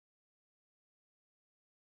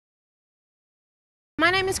My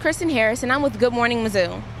name is Kristen Harris and I'm with Good Morning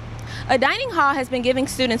Mizzou. A dining hall has been giving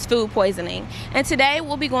students food poisoning, and today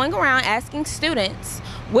we'll be going around asking students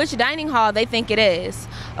which dining hall they think it is.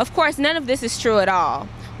 Of course, none of this is true at all,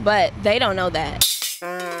 but they don't know that.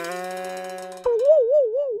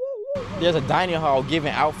 There's a dining hall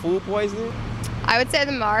giving out food poisoning? I would say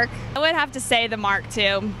the Mark. I would have to say the Mark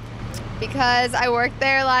too. Because I worked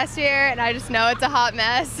there last year and I just know it's a hot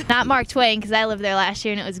mess. Not Mark Twain, because I lived there last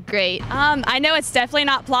year and it was great. I know it's definitely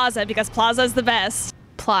not Plaza because Plaza is the best.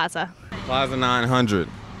 Plaza. Plaza 900.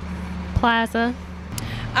 Plaza.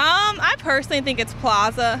 I personally think it's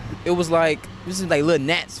Plaza. It was like little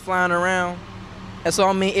gnats flying around. And so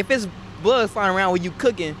I mean, if it's blood flying around when you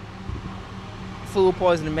cooking, food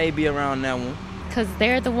poisoning may be around that one. Because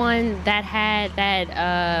they're the one that had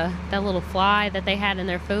that little fly that they had in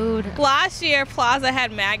their food. Last year, Plaza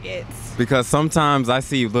had maggots. Because sometimes I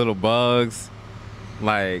see little bugs,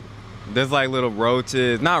 like there's like little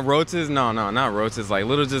roaches. Not roaches, no, not roaches. Like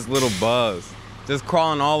little bugs, just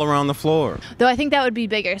crawling all around the floor. Though I think that would be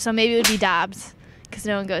bigger, so maybe it would be Dobbs, because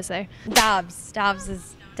no one goes there. Dobbs. Dobbs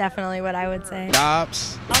is definitely what I would say.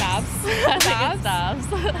 Dobbs. Dobbs. I think it's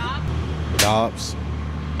Dobbs. Dobbs.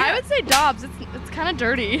 I would say Dobbs. It's kind of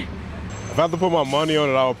dirty. If I had to put my money on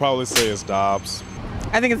it, I would probably say it's Dobbs.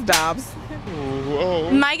 I think it's Dobbs. Whoa.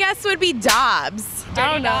 My guess would be Dobbs.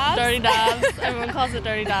 I don't know. Dirty Dobbs. Everyone calls it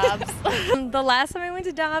Dirty Dobbs. The last time I went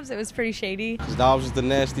to Dobbs, it was pretty shady. Dobbs is the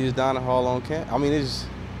nastiest dining hall on campus. I mean,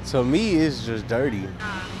 to me, it's just dirty.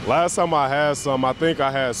 Last time I had some, I think I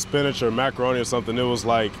had spinach or macaroni or something. It was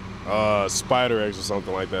like spider eggs or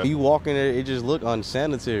something like that. You walk in there, it just looked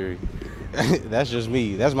unsanitary. That's just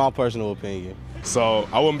me. That's my personal opinion. So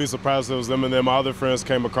I wouldn't be surprised if it was them, and then my other friends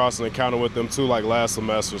came across an encounter with them too, like last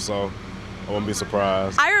semester, so I wouldn't be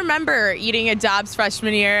surprised. I remember eating at Dobbs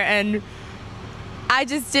freshman year, and I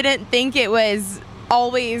just didn't think it was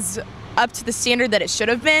always up to the standard that it should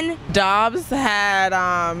have been. Dobbs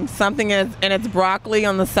had something in its broccoli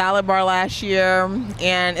on the salad bar last year,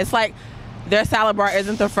 and it's like their salad bar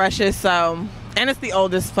isn't the freshest, and it's the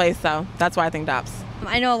oldest place, so that's why I think Dobbs.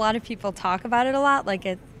 I know a lot of people talk about it a lot, like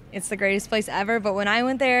it's the greatest place ever, but when I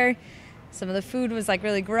went there, some of the food was like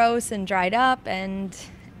really gross and dried up, and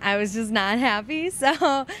I was just not happy,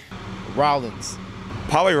 so. Rollins.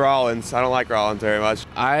 Probably Rollins. I don't like Rollins very much.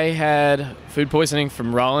 I had food poisoning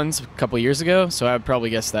from Rollins a couple years ago, so I would probably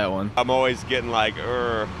guess that one. I'm always getting like,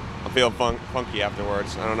 I'm feeling funky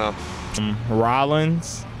afterwards. I don't know.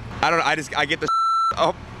 Rollins. I don't know. I get the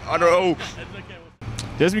oh, I don't know.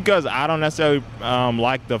 Just because I don't necessarily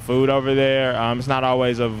like the food over there. It's not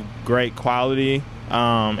always of great quality,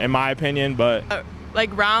 in my opinion, but.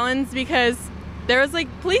 Like Rollins, because there was like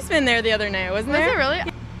policemen there the other night, wasn't there? Was it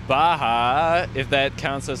really? Baja, if that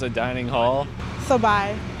counts as a dining hall. So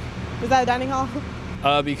bye. Was that a dining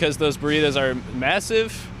hall? Because those burritos are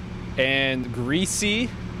massive and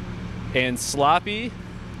greasy and sloppy.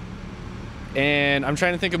 And I'm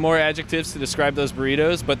trying to think of more adjectives to describe those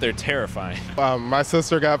burritos, but they're terrifying. My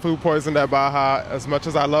sister got food poisoned at Baja. As much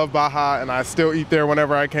as I love Baja, and I still eat there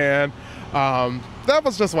whenever I can, that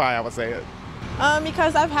was just why I would say it.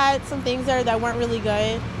 Because I've had some things there that weren't really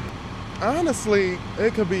good. Honestly,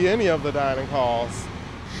 it could be any of the dining halls.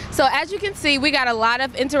 So as you can see, we got a lot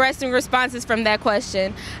of interesting responses from that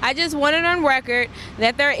question. I just wanted on record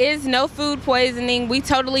that there is no food poisoning. We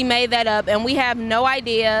totally made that up, and we have no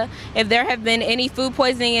idea if there have been any food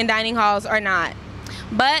poisoning in dining halls or not.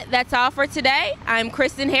 But that's all for today. I'm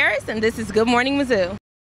Kristen Harris, and this is Good Morning Mizzou.